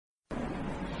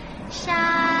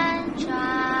山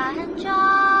川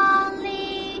壮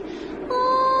丽，五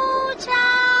展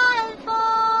丰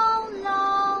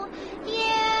隆，炎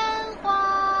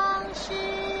黄始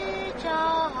周，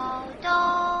东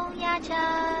亚称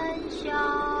雄。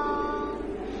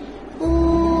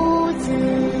吾自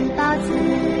暴自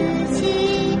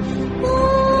弃，无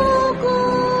故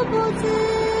不自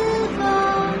封。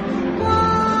光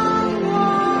我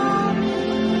民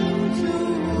族，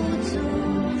促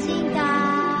进大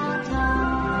同。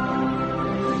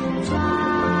壮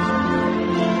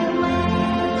烈伟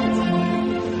健，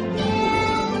缅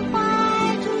怀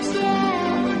祖先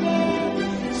烈，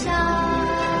舌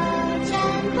战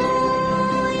不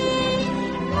已，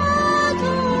莫图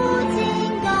进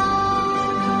攻。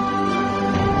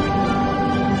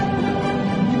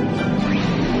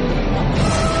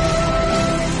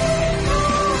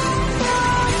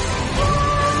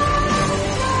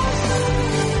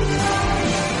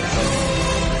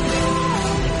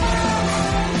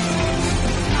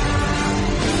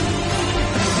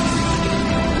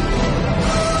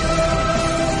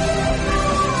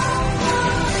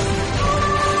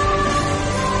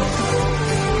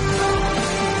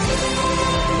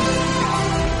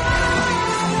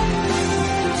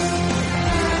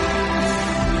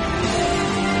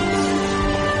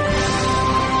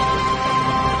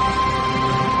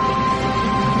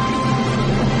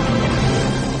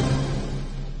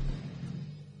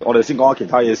我哋先講下其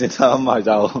他嘢先啦，咁係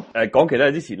就講其他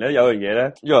嘢之前咧，有樣嘢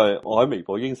咧，因為我喺微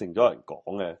博應承咗人講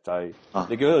嘅，就係、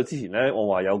你記得之前咧，我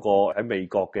話有個喺美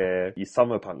國嘅熱心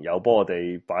嘅朋友幫我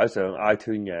哋擺上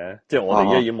iTunes 嘅，即係我哋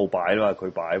而家已經冇擺啦嘛，佢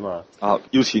擺啊嘛。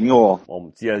要錢嘅喎。我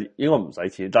唔知啊，應該唔使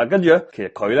錢，但係跟住咧，其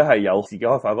實佢咧係有自己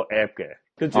可以發一個 app 嘅。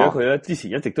跟住咧，佢咧之前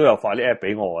一直都有發啲 app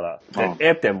俾我噶啦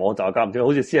，app 定係網站我搞唔清，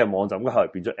好似先係網站咁，後嚟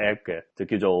變咗 app 嘅，就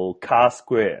叫做 Cast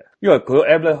Square。因為佢個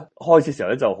app 咧開始時候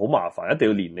咧就好麻煩，一定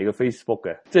要連你嘅 Facebook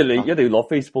嘅，即係你一定要攞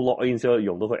Facebook login 先可以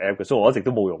用到佢 app 嘅，所以我一直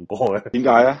都冇用過嘅。點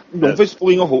解咧？用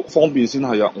Facebook 應該好方便先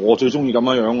係啊！我最中意咁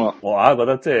樣樣啦。我硬係覺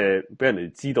得即係俾人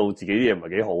哋知道自己啲嘢唔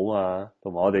係幾好啊嘛，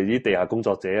同埋我哋啲地下工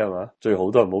作者係嘛，最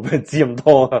好都係冇俾人知咁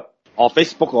多啊。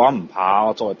Facebook 嘅話唔怕，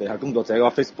我作為地下工作者嘅話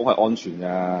 ，Facebook 係安全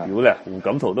嘅。屌咧，胡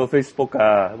錦濤都 Facebook 噶，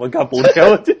揾家半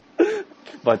條啫。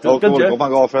唔係，跟住講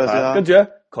翻嗰個 friend 先啦。跟住咧，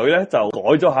佢咧就改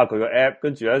咗下佢個 app，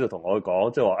跟住咧就同我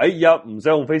講，即係話，而家唔使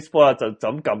用 Facebook 啦，就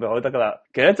咁撳就可以得噶啦。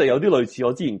其實就有啲類似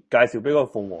我之前介紹俾嗰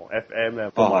個鳳凰 FM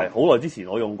咧，同埋好耐之前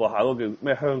我用過下嗰個叫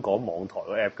咩香港網台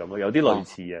個 app 咁咯，有啲類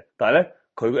似嘅。但係咧，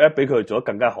佢個 app 比佢做得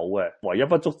更加好嘅，唯一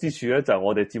不足之處咧就係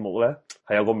我哋節目咧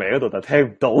係有個名喺度，但係聽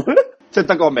唔到。即係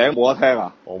得個名冇得聽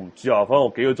啊！我唔知啊，反正我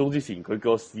幾個鐘之前佢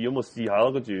叫我試，咁我試下咯，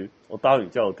跟住我 down 完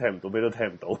之後聽唔到，咩都聽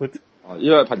唔到。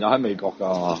因為朋友喺美國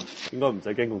㗎，應該唔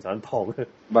使驚共產黨嘅。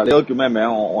唔係，你嗰個叫咩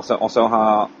名？我上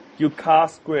下叫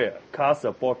Cast Square，Cast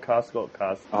就 broadcast 嗰個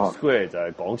Cast，Square 就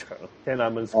係廣場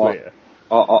Tiananmen Square。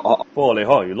不過你可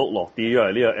能要碌落啲，因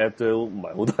為呢個 app 都唔係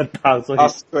好多人 down，所以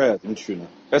Square 點串啊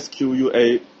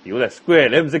？SQUA，屌你 Square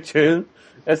你都唔識串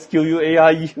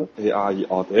？SQUARE，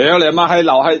屌你阿媽閪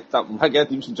流閪就唔閪記得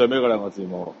點算最尾嗰兩個字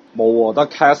母，冇喎，得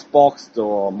Castbox 啫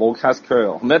喎，冇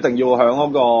Castcurl，唔一定要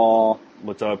響嗰個，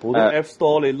咪就係普通 App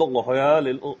Store 你碌落去啊，你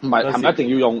碌唔係係咪一定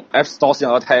要用 App Store 先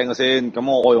有得聽嘅先？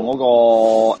咁我用嗰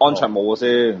個安卓冇嘅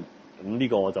先。咁呢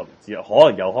個我就唔知啊，可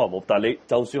能有可能冇，但係你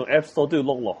就算用 App Store 都要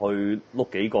碌落去碌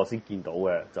幾個先見到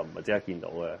嘅，就唔係即刻見到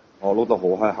嘅。我碌到好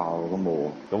閪下喎，咁冇。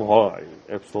咁可能係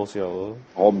App Store 先有咯。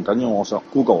我唔緊要，我上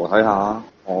Google 睇下。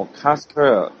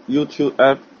Castcare YouTube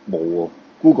App 冇喎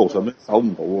 ，Google 上面搜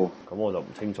唔到喎。咁我就唔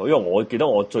清楚，因為我記得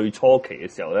我最初期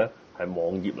嘅時候咧係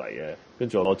網頁嚟嘅，跟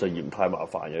住我就嫌太麻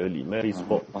煩，又要連咩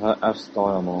Facebook。我睇 App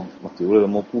Store 有冇？我屌你有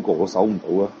冇 Google 都搜唔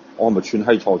到啊！我係咪串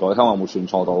閪錯咗？你睇我有冇串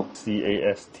錯到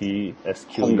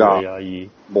？CASTSQUARE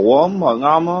冇啊，咁咪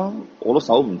啱啊！我都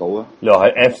搜唔到啊！你話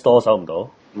喺 App Store 搜唔到？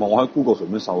我喺 Google 上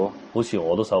面搜啊，好似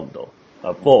我都搜唔到。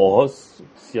不過我試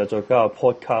下再加個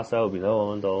podcast 喺後邊睇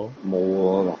我揾到。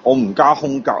冇啊！我唔加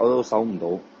空格都搜唔到。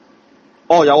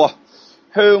有啊，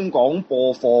香港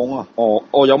播放啊。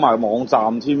有埋網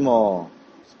站添。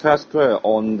Castcare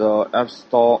on the App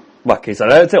Store。唔係，其實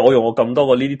咧，即係我用過咁多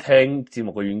個呢啲聽節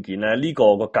目嘅軟件咧，呢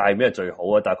個個界面係最好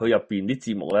嘅，但係佢入邊啲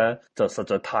節目咧就實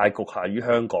在太局限於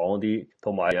香港嗰啲，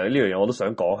同埋有呢樣嘢我都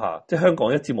想講下，即係香港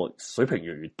啲節目水平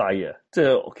越嚟越低啊！即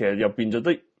係其實入邊就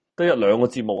得一兩個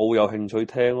節目我會有興趣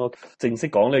聽咯。正式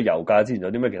講呢油價之前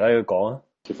有啲咩其他嘢講啊？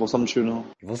劫火新村咯，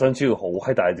劫火新村要好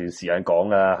閪大段時間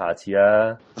講啊，下次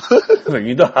啊，永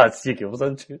遠都下次劫火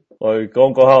新村。我哋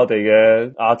講下我哋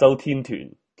嘅亞洲天團。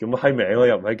叫乜閪名我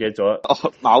又唔係記得咗。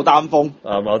牡丹峰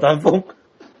牡丹峰，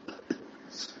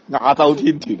亞洲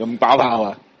天團咁爆爆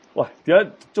啊！喂，點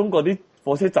解中國啲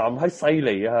火車站閪犀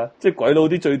利啊！即係鬼佬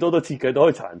啲最多都設計到可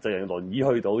以殘疾人輪椅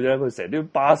去到啫，佢成啲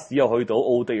巴士又去到，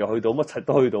奧迪又去到，乜柒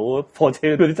都去到，火車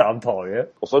嗰啲站台嘅。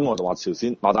所以我就話朝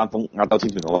鮮牡丹峰亞洲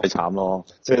天團好閪慘咯，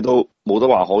即係都冇得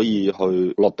話可以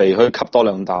去落地去吸多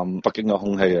兩啖北京嘅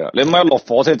空氣啊！你唔係一落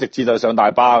火車直接就上大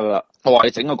巴噶啦。我話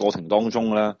你整個過程當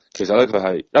中咧，其實咧佢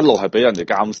係一路係俾人哋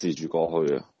監視住過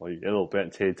去嘅，我而一路俾人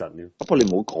車震添。不過你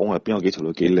唔好講啊，邊有幾條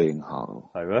女幾靚下？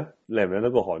係咩？靚唔靚得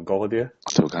過韓國嗰啲咧？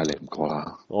條街靚唔過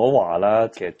啦。我話啦，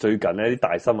其實最近呢啲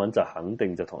大新聞就肯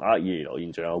定就同厄爾尼諾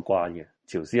現象有關嘅。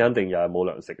朝鮮肯定又係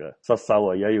冇糧食啊，失收啊，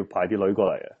而家要派啲女過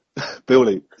嚟啊，俾我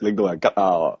哋領導人吉啊！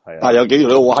係啊，但係有幾條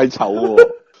女好閪醜喎。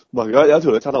唔係，有一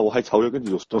條女差得好閪醜咗，跟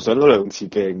住仲上咗2次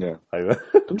鏡嘅。係咩？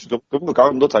咁佢搞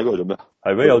咁多仔過嚟做咩？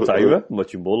係咩？有仔咩？唔係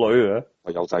全部女嘅？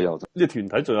有仔有仔。呢個團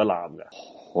體仲有男嘅？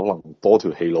可能多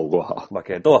條氣路啩。唔係，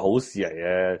其實都係好事嚟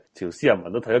嘅。朝鮮人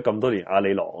民都睇咗咁多年阿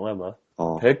里郎啦，係嘛？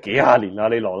哦，睇咗幾廿年阿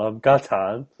里郎啦，冚家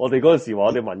鏟。我哋嗰陣時話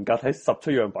我哋文革睇10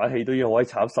出樣板戲都已經好閪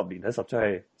慘，10年睇10出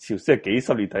戲。朝鮮係幾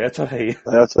十年睇一出戲。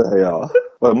睇一出戲啊！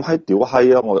喂，咁閪屌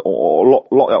閪啊！我落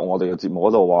入我哋嘅節目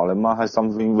嗰度話你媽閪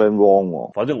something went wrong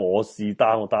喎。反正我試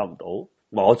down 我 down 唔到。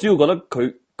唔係，我主要覺得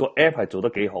佢個 app 係做得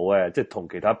幾好嘅，即係同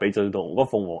其他比，就同嗰個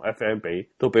鳳凰 FM 比，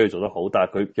都比佢做得好。但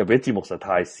係佢入邊啲節目實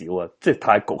太少啊，即係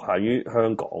太局限於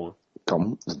香港。咁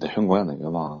人哋香港人嚟噶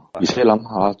嘛？而且諗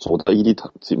下做得呢啲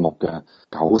節目嘅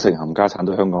90%冚家產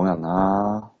都香港人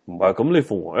啦。唔係，咁你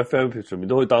鳳凰 FM 上面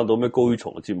都可以 down 到咩高於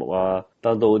蟲嘅節目啊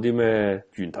，down 到啲咩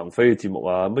袁騰飛嘅節目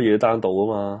啊，乜嘢都 down 到啊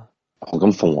嘛。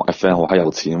咁鳳凰 FM 好閪有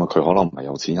錢啊嘛，佢可能唔係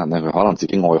有錢人咧，佢可能自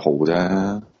己愛好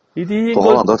啫。呢啲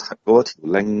可能都提嗰一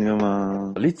條 link 啊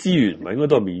嘛。啲資源唔係應該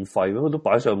都係免費，應該都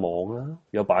擺上網啦，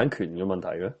有版權嘅問題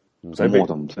嘅，唔使俾。我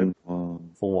就唔清啊。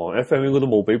鳳凰 FM 應該都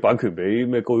冇俾版權俾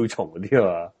咩高於蟲嗰啲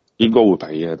啊嘛。應該會俾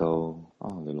嘅都。啊，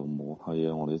你老母係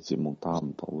啊！我哋節目 down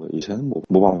唔到嘅，而且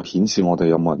冇辦法顯示我哋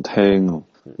有冇人聽喎。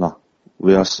嗱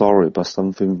，We are sorry, but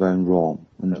something went wrong。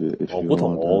跟住，我估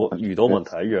同我遇到問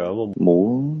題一樣咯。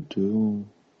冇啊，屌，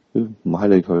唔閪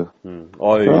理佢啊。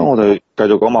我哋繼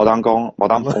續講牡丹江、牡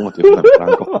丹峰啊，屌係牡丹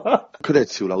江。佢哋係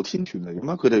潮流天團嚟嘅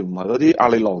咩？佢哋唔係嗰啲阿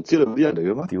里郎之類嗰啲人嚟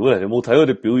嘅咩？屌你冇睇佢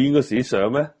哋表演嗰時啲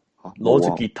相咩？攞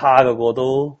住吉他嘅個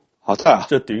都嚇真係，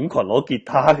着短裙攞吉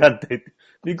他嘅人哋。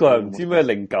呢個係唔知咩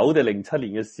09定07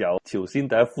年嘅時候，朝鮮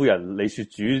第一夫人李雪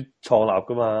主創立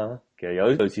噶嘛？其實有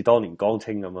啲類似當年江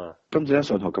青咁啊。金正恩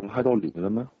上台咁閪多年嘅啦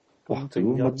咩？哇，整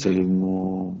乜正正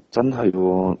喎！真係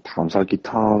喎，彈晒吉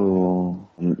他嘅喎。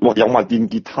哇，有埋電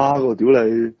吉他嘅喎，屌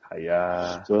你！係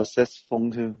啊，仲有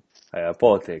saxophone 添。係啊，不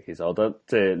過其實我覺得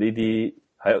即係呢啲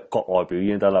喺國外表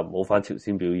演得啦，唔好翻朝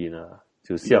鮮表演啊！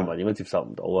朝鮮人民應該接受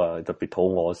唔到啊，特別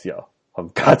肚餓嘅時候，冚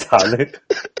家鏟咧。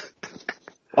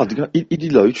啊，點解呢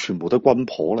啲女全部都軍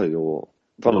婆嚟嘅喎？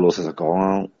不過老實講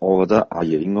啊，我覺得阿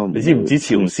爺應該唔。你知唔知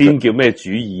朝鮮叫咩主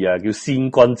義啊？叫先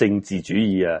軍政治主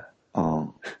義啊！哦，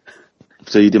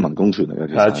即係呢啲民工團嚟嘅，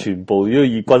其實係全部都要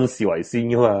以軍事為先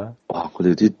噶嘛。哇！佢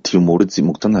哋啲跳舞啲節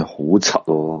目真係好柒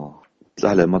喎，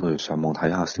拉你乜都要上網睇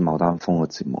下先。牡丹峰嘅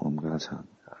節目咁家產。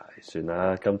唉，算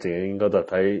啦，金正恩應該都係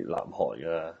睇南韓噶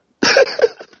啦。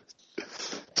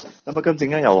咁啊，金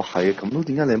正恩又係咁，都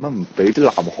點解你乜唔俾啲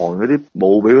南韓嗰啲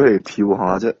舞俾佢哋跳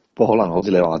下啫？不過可能好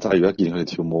似你話齋，如果見佢哋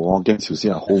跳舞，我驚朝鮮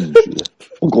人 hold 唔住嘅，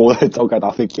我個咧周街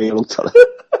打飛機碌柒啦。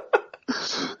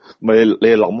咪你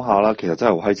諗下啦，其實真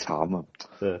係好閪慘啊！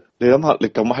你諗下，你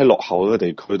咁閪落後嘅地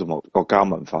區同埋國家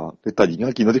文化，你突然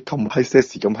間見到啲咁閪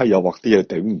sexy、咁閪誘惑啲嘢，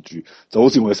頂唔住，就好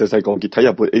似我哋細細個睇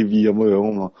日本 AV 咁樣樣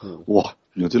啊嘛！哇，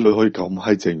原來啲女可以咁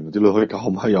閪正，原來啲女可以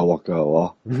咁閪誘惑㗎，係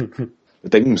嘛？你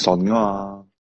頂唔順㗎嘛〜